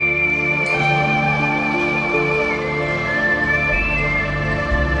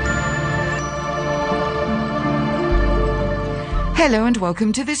Hello and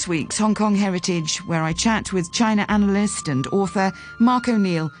welcome to this week's Hong Kong Heritage, where I chat with China analyst and author Mark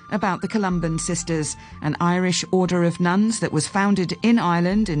O'Neill about the Columban Sisters, an Irish order of nuns that was founded in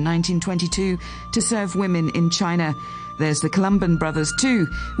Ireland in 1922 to serve women in China. There's the Columban Brothers too,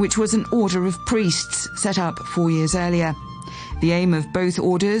 which was an order of priests set up 4 years earlier. The aim of both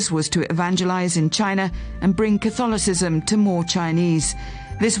orders was to evangelize in China and bring Catholicism to more Chinese.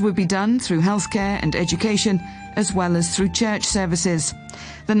 This would be done through healthcare and education, as well as through church services.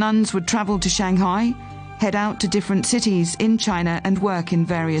 The nuns would travel to Shanghai, head out to different cities in China and work in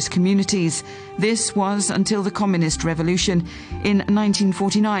various communities. This was until the Communist Revolution in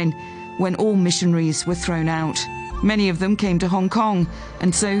 1949, when all missionaries were thrown out. Many of them came to Hong Kong,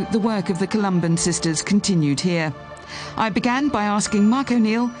 and so the work of the Columban Sisters continued here. I began by asking Mark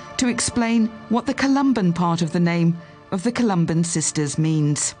O'Neill to explain what the Columban part of the name of the Columban Sisters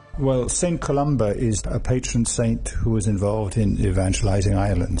means. Well, St. Columba is a patron saint who was involved in evangelizing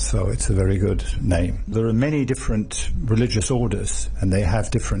Ireland, so it's a very good name. There are many different religious orders, and they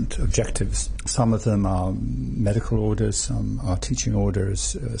have different objectives. Some of them are medical orders, some are teaching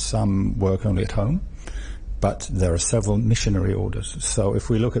orders, some work only at home, but there are several missionary orders. So if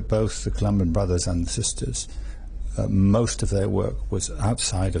we look at both the Columban Brothers and the Sisters, most of their work was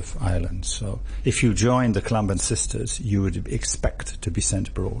outside of Ireland. So if you joined the Columban Sisters, you would expect to be sent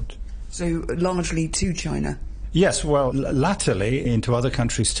abroad. So largely to China? Yes, well, latterly into other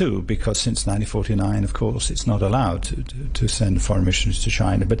countries too, because since 1949, of course, it's not allowed to send foreign missionaries to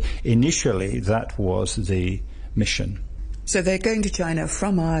China. But initially, that was the mission. So they're going to China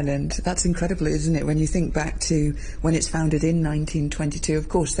from Ireland. That's incredible, isn't it, when you think back to when it's founded in 1922. Of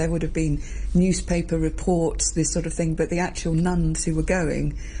course, there would have been newspaper reports, this sort of thing, but the actual nuns who were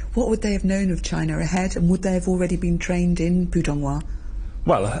going, what would they have known of China ahead, and would they have already been trained in Pudonghua?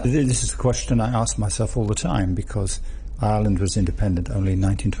 Well, this is the question I ask myself all the time, because Ireland was independent only in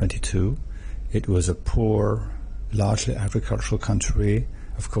 1922. It was a poor, largely agricultural country.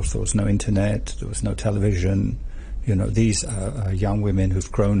 Of course, there was no internet, there was no television. You know, these are young women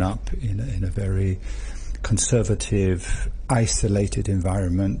who've grown up in a very conservative, isolated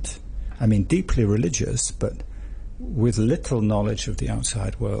environment. I mean, deeply religious, but with little knowledge of the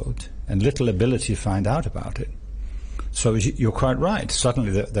outside world and little ability to find out about it. So you're quite right.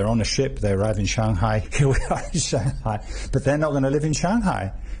 Suddenly they're on a ship, they arrive in Shanghai. Here we are in Shanghai. But they're not going to live in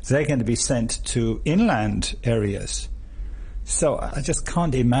Shanghai. They're going to be sent to inland areas. So I just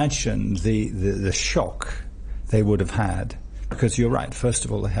can't imagine the shock they would have had, because you're right, first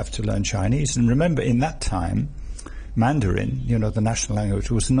of all, they have to learn Chinese. And remember, in that time, Mandarin, you know, the national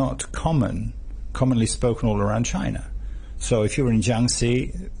language, was not commonly spoken all around China. So if you were in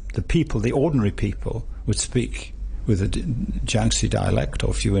Jiangxi, the ordinary people, would speak with a Jiangxi dialect, or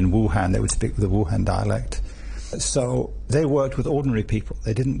if you were in Wuhan, they would speak with a Wuhan dialect. So they worked with ordinary people.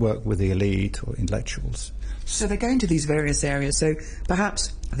 They didn't work with the elite or intellectuals. So they're going to these various areas, so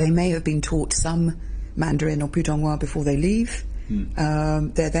perhaps they may have been taught some Mandarin or Pudonghua before they leave.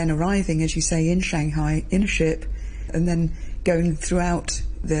 They're then arriving, as you say, in Shanghai in a ship, and then going throughout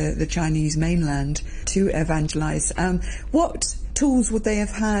the Chinese mainland to evangelize. What tools would they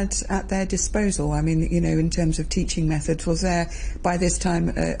have had at their disposal? I mean, you know, in terms of teaching methods, was there by this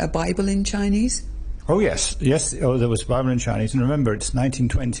time a Bible in Chinese? Oh, yes. Oh, there was a Bible in Chinese. And remember, it's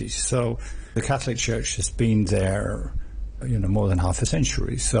 1920s, so the Catholic Church has been there, you know, more than half a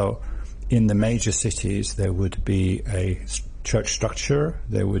century. So in the major cities, there would be a church structure,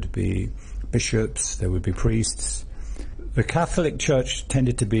 there would be bishops, there would be priests. The Catholic Church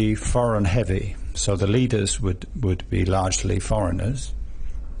tended to be foreign heavy, so the leaders would be largely foreigners,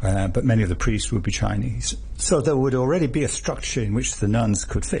 but many of the priests would be Chinese. So there would already be a structure in which the nuns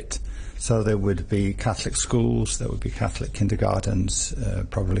could fit. So there would be Catholic schools, there would be Catholic kindergartens,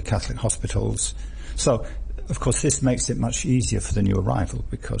 probably Catholic hospitals. So of course, this makes it much easier for the new arrival,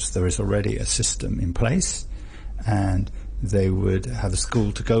 because there is already a system in place, and they would have a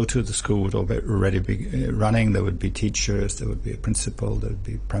school to go to. The school would already be running. There would be teachers, there would be a principal, there would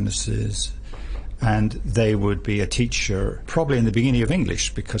be premises, and they would be a teacher, probably in the beginning of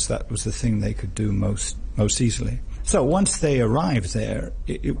English, because that was the thing they could do most easily. So once they arrived there,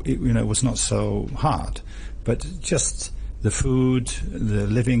 it was not so hard, but just the food, the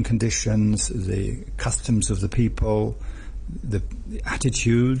living conditions, the customs of the people, the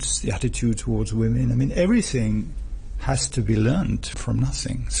attitude towards women. I mean, everything has to be learned from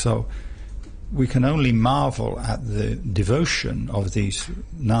nothing. So we can only marvel at the devotion of these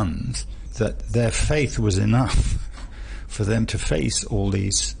nuns, that their faith was enough for them to face all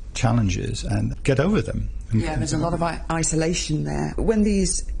these challenges and get over them. Yeah, there's a lot of isolation there. When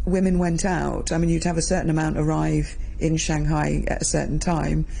these women went out, I mean, you'd have a certain amount arrive in Shanghai at a certain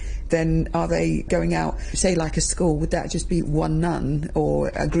time, then are they going out, say like a school, would that just be one nun or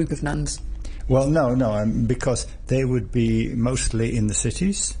a group of nuns? Well, no, because they would be mostly in the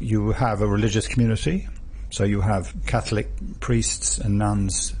cities. You have a religious community, so you have Catholic priests and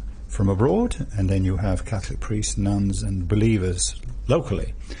nuns from abroad, and then you have Catholic priests, nuns, and believers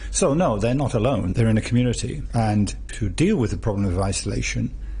locally. So no, they're not alone. They're in a community. And to deal with the problem of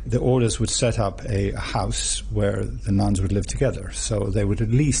isolation, the orders would set up a house where the nuns would live together. So they would at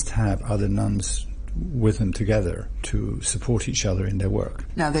least have other nuns with them together to support each other in their work.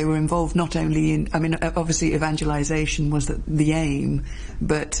 Now, they were involved not only in, obviously evangelization was the aim,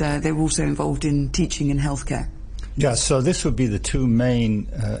 but they were also involved in teaching and healthcare. Yeah, so this would be the two main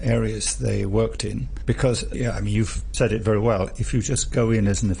areas they worked in. Because, you've said it very well. If you just go in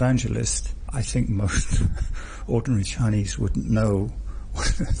as an evangelist, I think most ordinary Chinese wouldn't know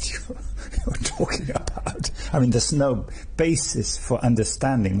what you're talking about. There's no basis for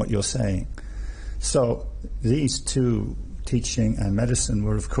understanding what you're saying. So these two, teaching and medicine,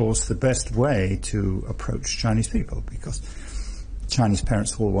 were, of course, the best way to approach Chinese people, because Chinese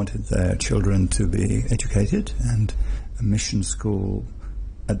parents all wanted their children to be educated, and a mission school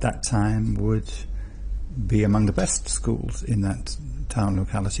at that time would be among the best schools in that town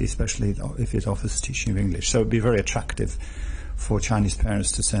locality, especially if it offers teaching of English. So it would be very attractive for Chinese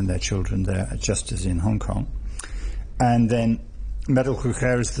parents to send their children there, just as in Hong Kong. And then medical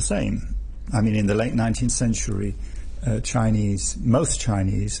care is the same. In the late 19th century, most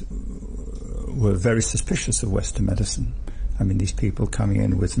Chinese were very suspicious of Western medicine. These people coming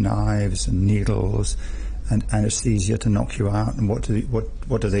in with knives and needles and anesthesia to knock you out, and what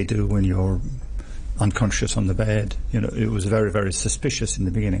do they do when you're unconscious on the bed? It was very, very suspicious in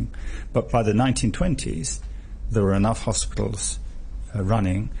the beginning. But by the 1920s, there were enough hospitals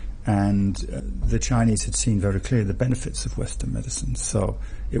running, and the Chinese had seen very clearly the benefits of Western medicine, so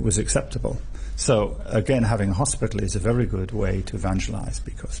it was acceptable. So again, having a hospital is a very good way to evangelize,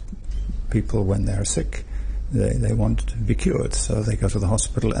 because people, when they're sick, they want to be cured, so they go to the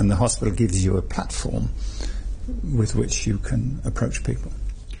hospital, and the hospital gives you a platform with which you can approach people.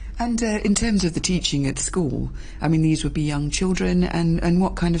 And in terms of the teaching at school, these would be young children, and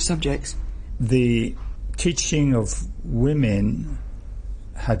what kind of subjects? The teaching of women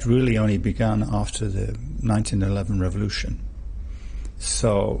had really only begun after the 1911 revolution.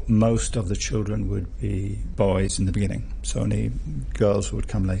 So most of the children would be boys in the beginning, so only girls would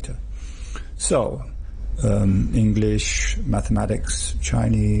come later. So English, mathematics,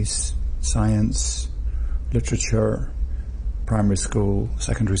 Chinese, science, literature, primary school,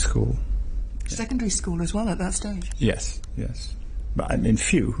 secondary school. Secondary school as well at that stage? Yes. But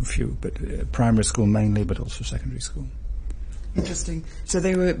few, but primary school mainly, but also secondary school. Interesting. So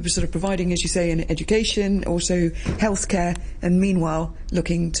they were sort of providing, as you say, an education, also healthcare, and meanwhile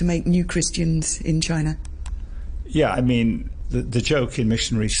looking to make new Christians in China. Yeah, the joke in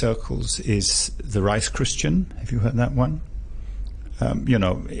missionary circles is the rice Christian. Have you heard that one?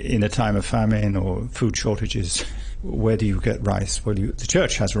 In a time of famine or food shortages, where do you get rice? Well, the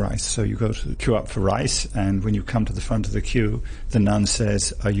church has rice, so you go to queue up for rice, and when you come to the front of the queue, the nun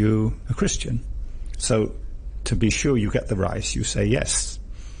says, "Are you a Christian?" So to be sure you get the rice, you say yes.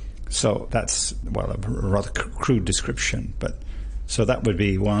 So that's, a rather crude description, but so that would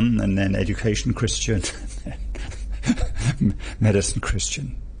be one, and then education Christian, medicine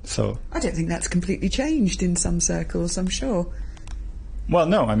Christian. So I don't think that's completely changed in some circles, I'm sure. Well,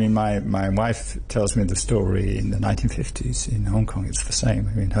 no, my wife tells me the story in the 1950s in Hong Kong. It's the same.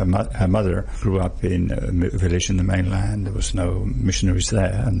 Her mother grew up in a village in the mainland. There was no missionaries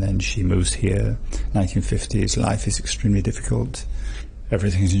there, and then she moves here. 1950s, life is extremely difficult.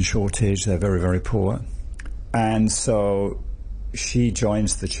 Everything's in shortage. They're very, very poor. And so she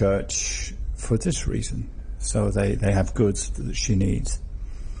joins the church for this reason. So they have goods that she needs.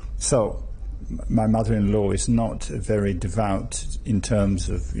 So my mother-in-law is not very devout in terms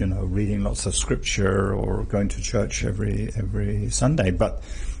of, reading lots of scripture or going to church every Sunday. But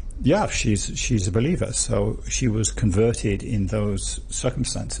yeah, she's a believer. So she was converted in those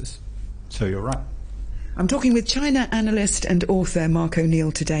circumstances. So you're right. I'm talking with China analyst and author Mark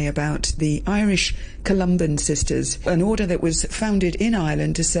O'Neill today about the Irish Columban Sisters, an order that was founded in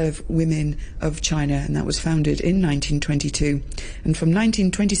Ireland to serve women of China, and that was founded in 1922. And from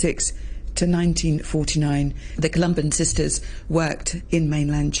 1926 to 1949, the Columban Sisters worked in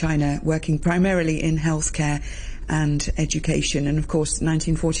mainland China, working primarily in healthcare and education. And of course,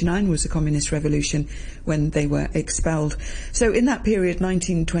 1949 was the Communist Revolution when they were expelled. So in that period,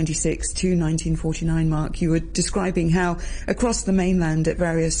 1926 to 1949, Mark, you were describing how across the mainland at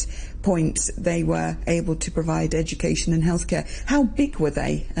various points they were able to provide education and healthcare. How big were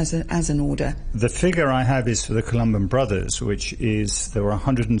they as an order? The figure I have is for the Columban Brothers, which is there were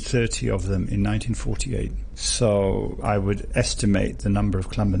 130 of them in 1948. So I would estimate the number of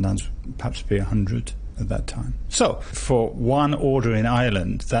Columban nuns perhaps be 100 at that time. So for one order in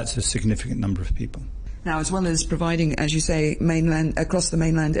Ireland, that's a significant number of people. Now, as well as providing, as you say, across the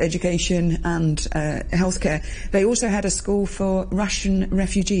mainland education and healthcare, they also had a school for Russian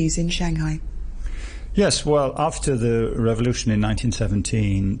refugees in Shanghai. Yes, well, after the revolution in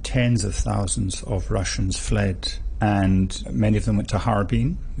 1917, tens of thousands of Russians fled, and many of them went to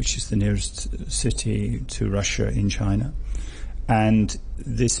Harbin, which is the nearest city to Russia in China. And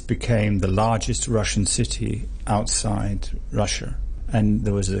this became the largest Russian city outside Russia. And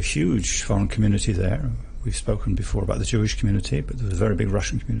there was a huge foreign community there. We've spoken before about the Jewish community, but there was a very big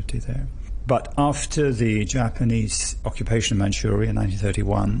Russian community there. But after the Japanese occupation of Manchuria in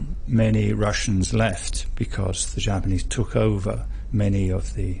 1931, many Russians left because the Japanese took over many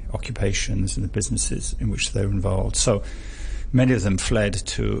of the occupations and the businesses in which they were involved. So many of them fled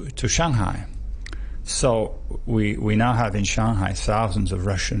to Shanghai. So we now have in Shanghai thousands of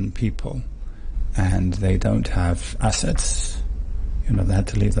Russian people, and they don't have assets. They had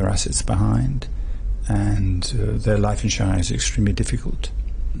to leave their assets behind, and their life in Shanghai is extremely difficult.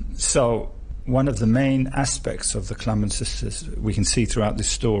 So one of the main aspects of the Columban sisters we can see throughout this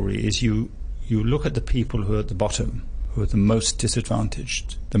story is you look at the people who are at the bottom, who are the most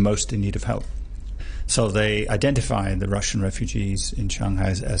disadvantaged, the most in need of help. So they identify the Russian refugees in Shanghai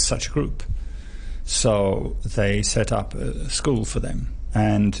as such a group. So they set up a school for them.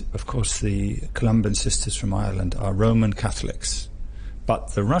 And, of course, the Columban sisters from Ireland are Roman Catholics.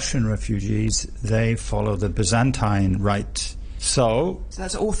 But the Russian refugees, they follow the Byzantine rite. So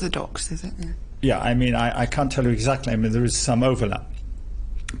that's Orthodox, is it? Yeah, I can't tell you exactly. There is some overlap.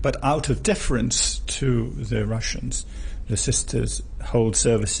 But out of deference to the Russians, the sisters hold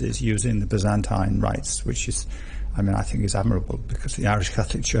services using the Byzantine rites, which is, I think is admirable, because the Irish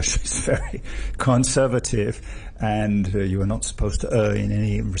Catholic Church is very conservative, and you are not supposed to err in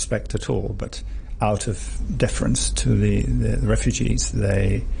any respect at all. But out of deference to the refugees,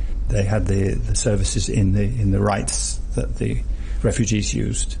 they had the services in the rites that the refugees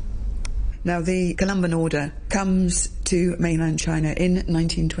used. Now, the Columban Order comes to mainland China in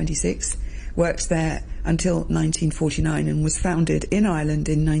 1926, works there until 1949, and was founded in Ireland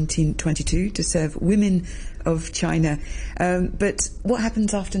in 1922 to serve women of China. But what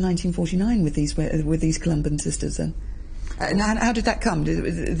happens after 1949 with these Columban sisters then? And how did that come?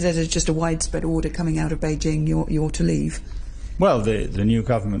 There's just a widespread order coming out of Beijing, you're to leave? Well, the new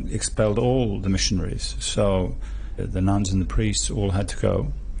government expelled all the missionaries, so the nuns and the priests all had to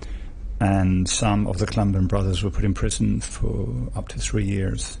go. And some of the Columban brothers were put in prison for up to 3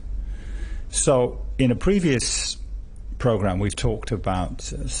 years. So in a previous program, we've talked about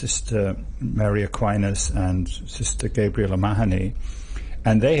Sister Mary Aquinas and Sister Gabrielle O'Mahony,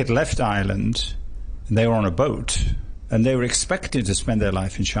 and they had left Ireland, and they were on a boat, and they were expected to spend their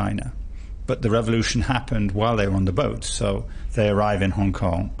life in China. But the revolution happened while they were on the boat, so they arrive in Hong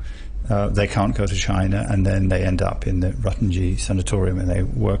Kong. They can't go to China, and then they end up in the Rattonji Sanatorium, and they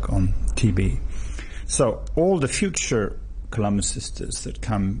work on TB. So all the future Columban sisters that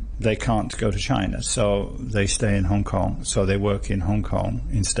come, they can't go to China, so they stay in Hong Kong. So they work in Hong Kong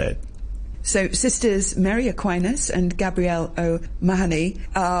instead. So Sisters Mary Aquinas and Gabrielle O'Mahony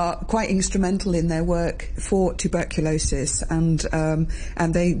are quite instrumental in their work for tuberculosis, and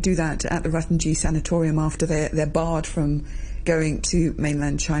they do that at the Rattonji Sanatorium after they're barred from going to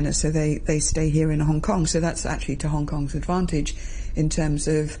mainland China, so they stay here in Hong Kong. So that's actually to Hong Kong's advantage in terms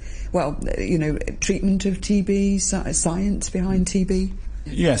of, treatment of TB, science behind TB.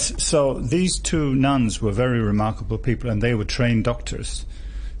 Yes, so these two nuns were very remarkable people, and they were trained doctors.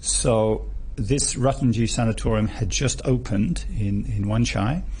 So this Rattonji Sanatorium had just opened in Wan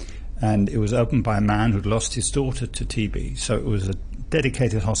Chai, and it was opened by a man who'd lost his daughter to TB. So it was a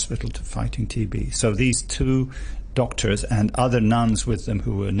dedicated hospital to fighting TB. So these two doctors and other nuns with them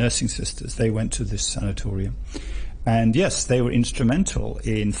who were nursing sisters, they went to this sanatorium. And yes, they were instrumental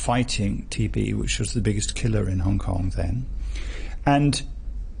in fighting TB, which was the biggest killer in Hong Kong then. And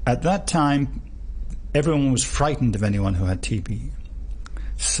at that time, everyone was frightened of anyone who had TB.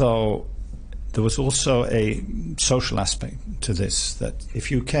 So There was also a social aspect to this, that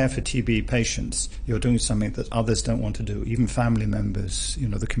if you care for TB patients, you're doing something that others don't want to do. Even family members,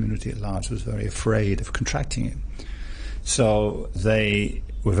 the community at large was very afraid of contracting it. So they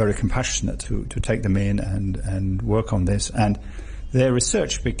were very compassionate to take them in and work on this. And their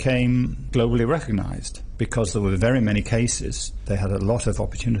research became globally recognized because there were very many cases. They had a lot of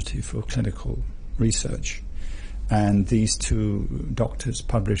opportunity for clinical research. And these two doctors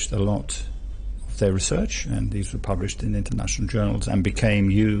published a lot of their research, and these were published in international journals and became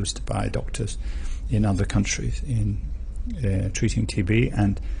used by doctors in other countries in treating TB.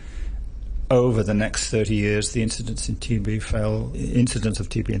 And over the next 30 years, the incidence of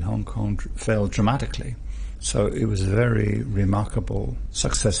TB in Hong Kong fell dramatically. So it was a very remarkable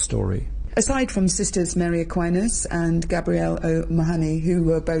success story. Aside from Sisters Mary Aquinas and Gabrielle O'Mahony, who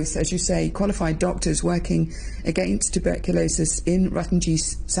were both, as you say, qualified doctors working against tuberculosis in Rattanji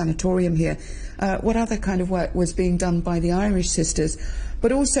Sanatorium here, what other kind of work was being done by the Irish sisters?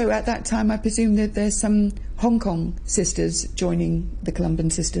 But also at that time, I presume that there's some Hong Kong sisters joining the Columban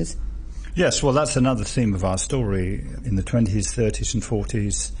sisters. Yes, well, that's another theme of our story. In the 20s, 30s and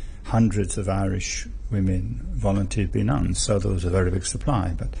 40s, hundreds of Irish women volunteered to be nuns, so there was a very big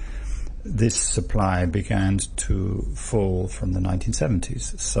supply. But this supply began to fall from the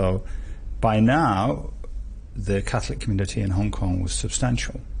 1970s. So by now, the Catholic community in Hong Kong was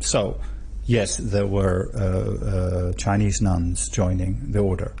substantial. So, yes, there were Chinese nuns joining the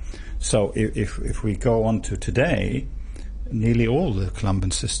order. So if we go on to today, nearly all the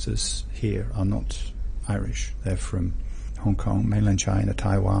Columban sisters here are not Irish. They're from Hong Kong, mainland China,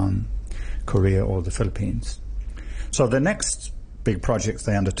 Taiwan, Korea, or the Philippines. So the next big project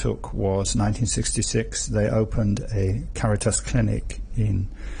they undertook was 1966. They opened a Caritas clinic in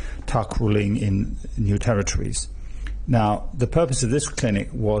Tak Wu-ling in New Territories. Now, the purpose of this clinic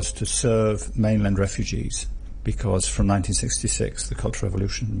was to serve mainland refugees, because from 1966, the Cultural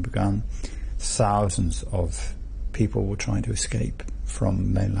Revolution began. Thousands of people were trying to escape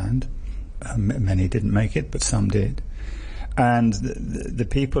from mainland. Many didn't make it, but some did. And the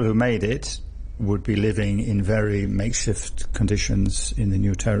people who made it would be living in very makeshift conditions in the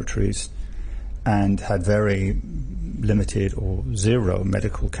New Territories and had very limited or zero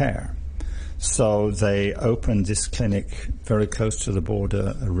medical care. So they opened this clinic very close to the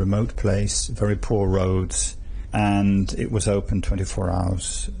border, a remote place, very poor roads, and it was open 24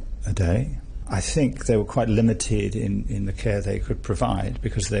 hours a day. I think they were quite limited in the care they could provide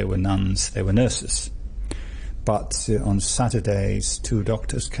because they were nuns, they were nurses. But on Saturdays, two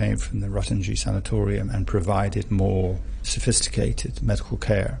doctors came from the Rattanji Sanatorium and provided more sophisticated medical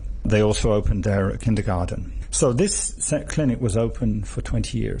care. They also opened their kindergarten. So this clinic was open for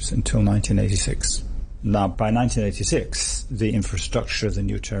 20 years until 1986. Now, by 1986, the infrastructure of the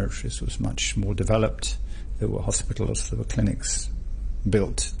New Territories was much more developed. There were hospitals, there were clinics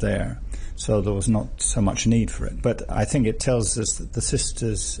built there. So there was not so much need for it. But I think it tells us that the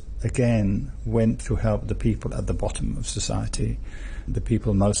sisters, again, went to help the people at the bottom of society, the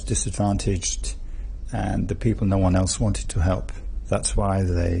people most disadvantaged, and the people no one else wanted to help. That's why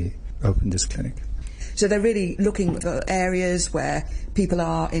they opened this clinic. So they're really looking for areas where people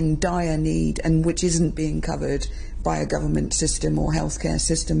are in dire need and which isn't being covered by a government system or healthcare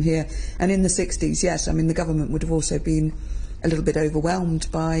system here. And in the 60s, yes, I mean, the government would have also been a little bit overwhelmed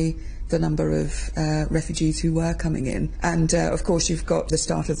by the number of refugees who were coming in. And, of course, you've got the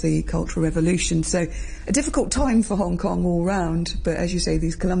start of the Cultural Revolution. So a difficult time for Hong Kong all round. But as you say,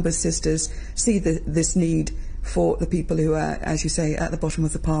 these Columbus sisters see this need for the people who are, as you say, at the bottom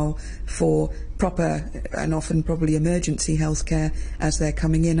of the pile for proper and often probably emergency health care as they're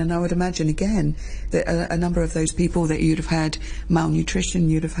coming in. And I would imagine, again, that a number of those people that you'd have had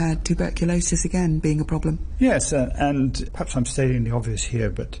malnutrition, you'd have had tuberculosis again being a problem. Yes, and perhaps I'm stating the obvious here,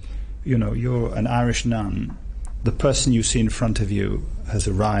 but, you know, you're an Irish nun. The person you see in front of you has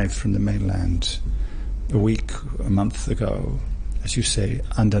arrived from the mainland a week, a month ago, as you say,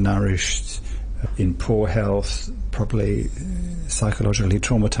 undernourished, in poor health, probably psychologically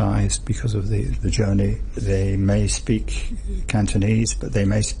traumatized because of the journey. They may speak Cantonese, but they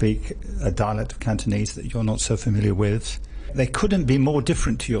may speak a dialect of Cantonese that you're not so familiar with. They couldn't be more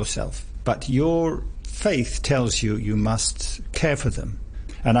different to yourself, but your faith tells you you must care for them.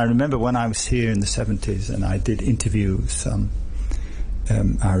 And I remember when I was here in the 70s and I did interview some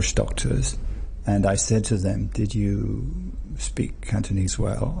Irish doctors, and I said to them, did you speak Cantonese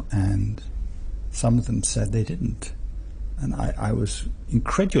well? And some of them said they didn't. And I was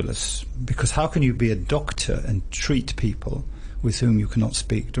incredulous, because how can you be a doctor and treat people with whom you cannot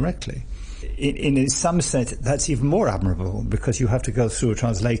speak directly? in some sense, that's even more admirable because you have to go through a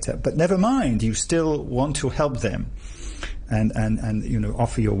translator. But never mind, you still want to help them and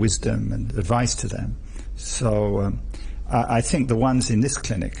offer your wisdom and advice to them. So I think the ones in this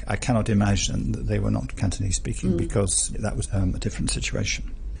clinic, I cannot imagine that they were not Cantonese speaking because that was a different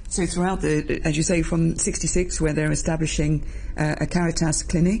situation. So throughout as you say, from 66, where they're establishing a Caritas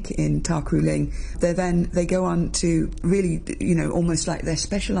clinic in Takuling, they go on to really, almost like they're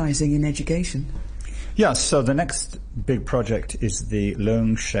specialising in education. Yes, so the next big project is the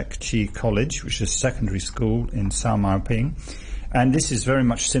Leung Shek Chi College, which is a secondary school in Sao Maoping. And this is very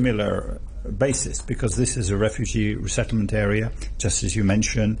much similar basis because this is a refugee resettlement area, just as you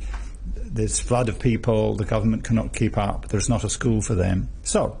mentioned. There's a flood of people, the government cannot keep up, there's not a school for them.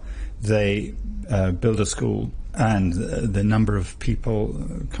 So they build a school, and the number of people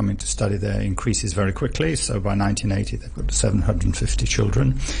coming to study there increases very quickly. So by 1980 they've got 750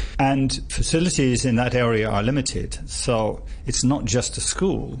 children. And facilities in that area are limited. So it's not just a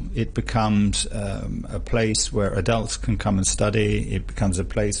school, it becomes a place where adults can come and study, it becomes a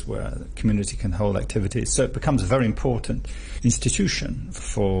place where the community can hold activities. So it becomes a very important institution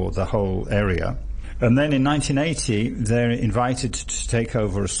for the whole area. And then in 1980, they're invited to take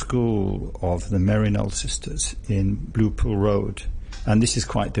over a school of the Merinol sisters in Blue Pool Road. And this is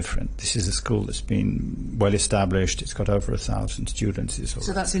quite different. This is a school that's been well established. It's got over 1,000 students.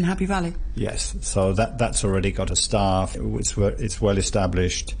 So that's in Happy Valley? Yes. So that's already got a staff. It's well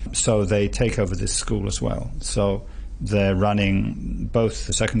established. So they take over this school as well. So they're running both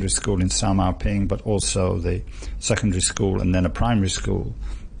the secondary school in Sao Maoping, but also the secondary school and then a primary school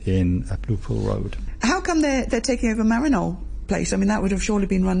in Blue Pool Road. How come they're taking over Marinol Place? I mean, that would have surely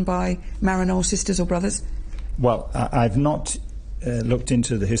been run by Marinol sisters or brothers. Well, I've not looked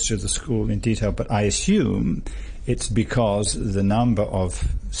into the history of the school in detail, but I assume it's because the number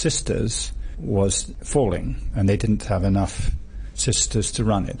of sisters was falling and they didn't have enough sisters to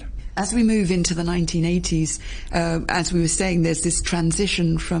run it. As we move into the 1980s, as we were saying, there's this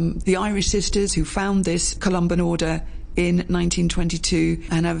transition from the Irish sisters who found this Columban order in 1922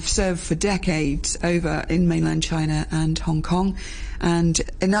 and have served for decades over in mainland China and Hong Kong. And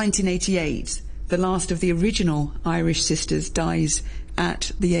in 1988, the last of the original Irish sisters dies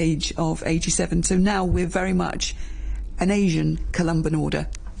at the age of 87. So now we're very much an Asian Columban order.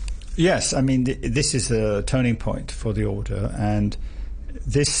 Yes, I mean, this is a turning point for the order, and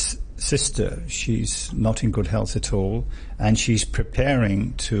this sister, she's not in good health at all, and she's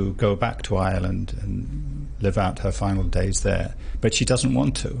preparing to go back to Ireland and live out her final days there. But she doesn't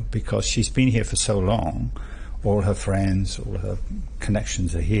want to because she's been here for so long. All her friends, all her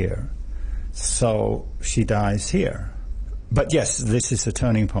connections are here. So she dies here. But yes, this is a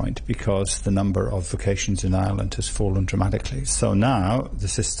turning point because the number of vocations in Ireland has fallen dramatically. So now the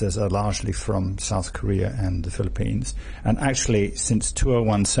sisters are largely from South Korea and the Philippines. And actually, since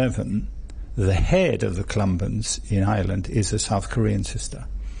 2017, the head of the Columbans in Ireland is a South Korean sister.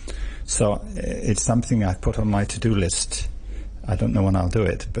 So it's something I put on my to-do list. I don't know when I'll do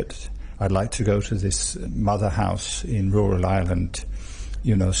it, but I'd like to go to this mother house in rural Ireland,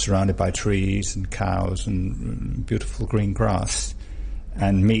 surrounded by trees and cows and beautiful green grass,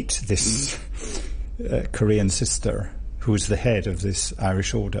 and meet this Korean sister who's the head of this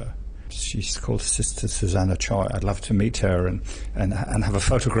Irish order. She's called Sister Susanna Choi. I'd love to meet her and have a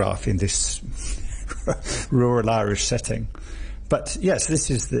photograph in this rural Irish setting. But yes, this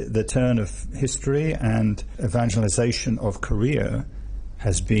is the turn of history, and evangelization of Korea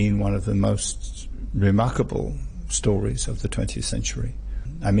has been one of the most remarkable stories of the 20th century.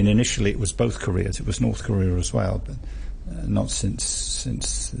 I mean, initially it was both Koreas. It was North Korea as well, but not since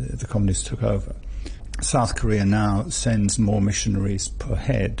the communists took over. South Korea now sends more missionaries per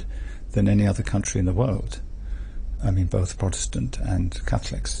head than any other country in the world. I mean, both Protestant and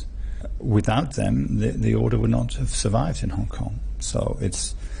Catholics. Without them, the order would not have survived in Hong Kong. So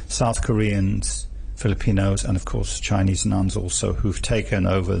it's South Koreans, Filipinos, and of course Chinese nuns also who've taken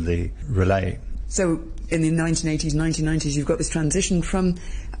over the relay. So in the 1980s, 1990s, you've got this transition from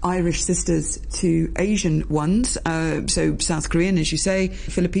Irish sisters to Asian ones, so South Korean, as you say,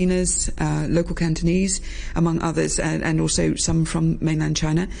 Filipinas, local Cantonese, among others, and also some from mainland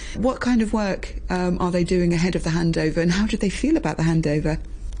China. What kind of work are they doing ahead of the handover, and how did they feel about the handover?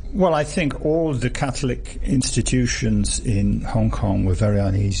 Well, I think all the Catholic institutions in Hong Kong were very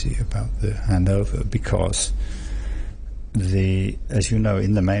uneasy about the handover because as you know,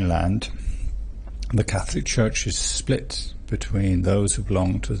 in the mainland, the Catholic Church is split between those who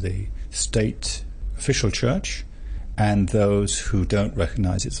belong to the state official church and those who don't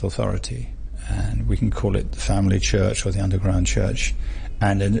recognize its authority. And we can call it the family church or the underground church.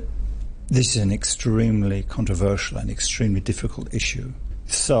 And This is an extremely controversial and extremely difficult issue.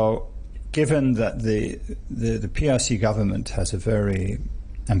 So, given that the PRC government has a very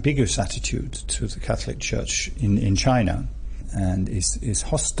ambiguous attitude to the Catholic Church in China and is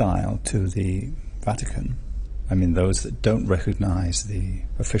hostile to the Vatican, I mean, those that don't recognize the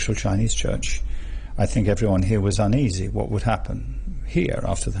official Chinese Church, I think everyone here was uneasy. What would happen here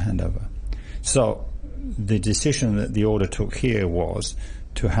after the handover? So the decision that the order took here was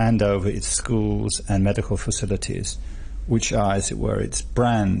to hand over its schools and medical facilities, which are, as it were, its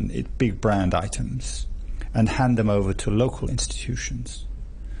big brand items, and hand them over to local institutions.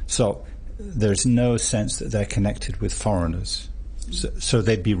 So there's no sense that they're connected with foreigners. So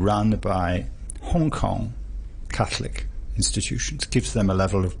they'd be run by Hong Kong Catholic institutions. Gives them a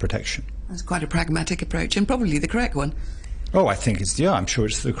level of protection. That's quite a pragmatic approach, and probably the correct one. Oh, I'm sure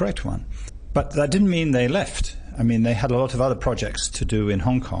it's the correct one. But that didn't mean they left. I mean, they had a lot of other projects to do in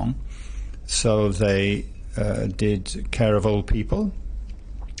Hong Kong. So they did care of old people.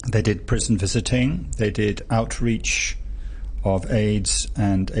 They did prison visiting. They did outreach of AIDS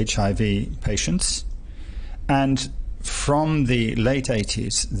and HIV patients. And from the late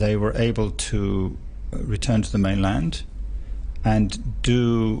 80s, they were able to return to the mainland and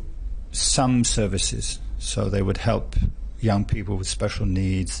do some services. So they would help young people with special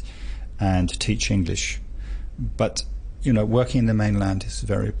needs and teach English. But, working in the mainland is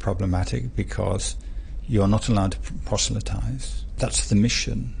very problematic because you're not allowed to proselytize. That's the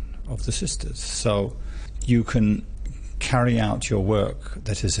mission of the sisters. So you can carry out your work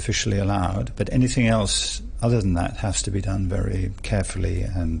that is officially allowed, but anything else other than that has to be done very carefully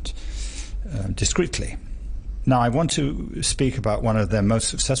and discreetly. Now, I want to speak about one of their most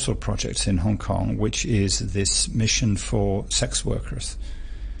successful projects in Hong Kong, which is this mission for sex workers.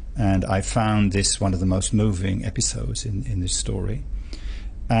 And I found this one of the most moving episodes in this story.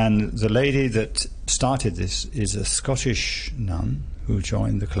 And the lady that started this is a Scottish nun who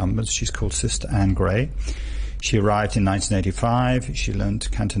joined the Columbans. She's called Sister Anne Gray. She arrived in 1985. She learned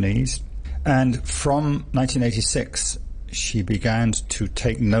Cantonese. And from 1986, she began to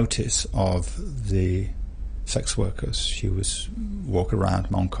take notice of the sex workers. She was walk around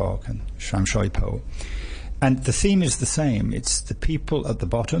Mongkok and Sham Shui Po. And the theme is the same. It's the people at the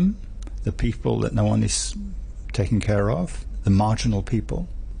bottom, the people that no one is taking care of, the marginal people,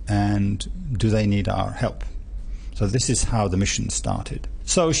 and do they need our help? So this is how the mission started.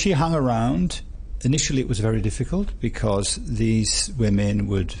 So she hung around. Initially it was very difficult because these women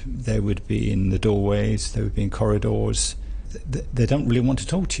would be in the doorways, they would be in corridors. They don't really want to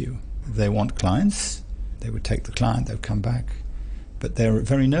talk to you. They want clients. They would take the client, they would come back. But they're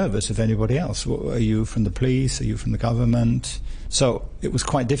very nervous of anybody else. Are you from the police? Are you from the government? So it was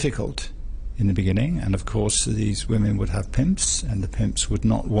quite difficult in the beginning. And of course, these women would have pimps, and the pimps would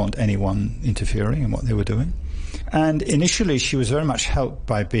not want anyone interfering in what they were doing. And initially, she was very much helped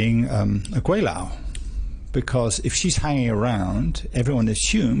by being a Guilao, because if she's hanging around, everyone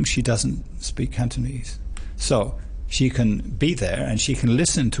assumes she doesn't speak Cantonese. So she can be there and she can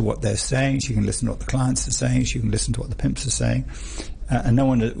listen to what they're saying, she can listen to what the clients are saying, she can listen to what the pimps are saying, and no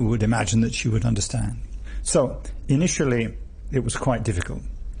one would imagine that she would understand. So initially it was quite difficult.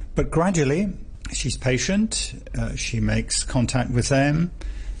 But gradually she's patient, she makes contact with them,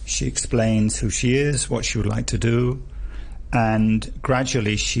 she explains who she is, what she would like to do, and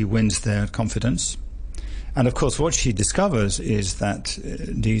gradually she wins their confidence. And of course what she discovers is that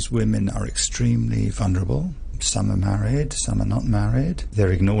these women are extremely vulnerable. Some are married, some are not married.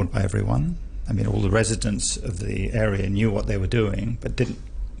 They're ignored by everyone. I mean, all the residents of the area knew what they were doing, but didn't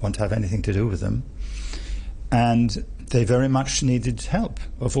want to have anything to do with them. And they very much needed help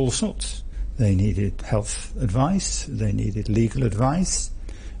of all sorts. They needed health advice, they needed legal advice,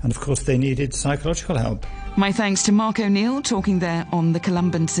 and of course they needed psychological help. My thanks to Mark O'Neill, talking there on the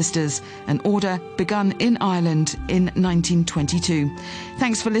Columban Sisters, an order begun in Ireland in 1922.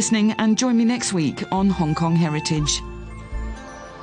 Thanks for listening, and join me next week on Hong Kong Heritage.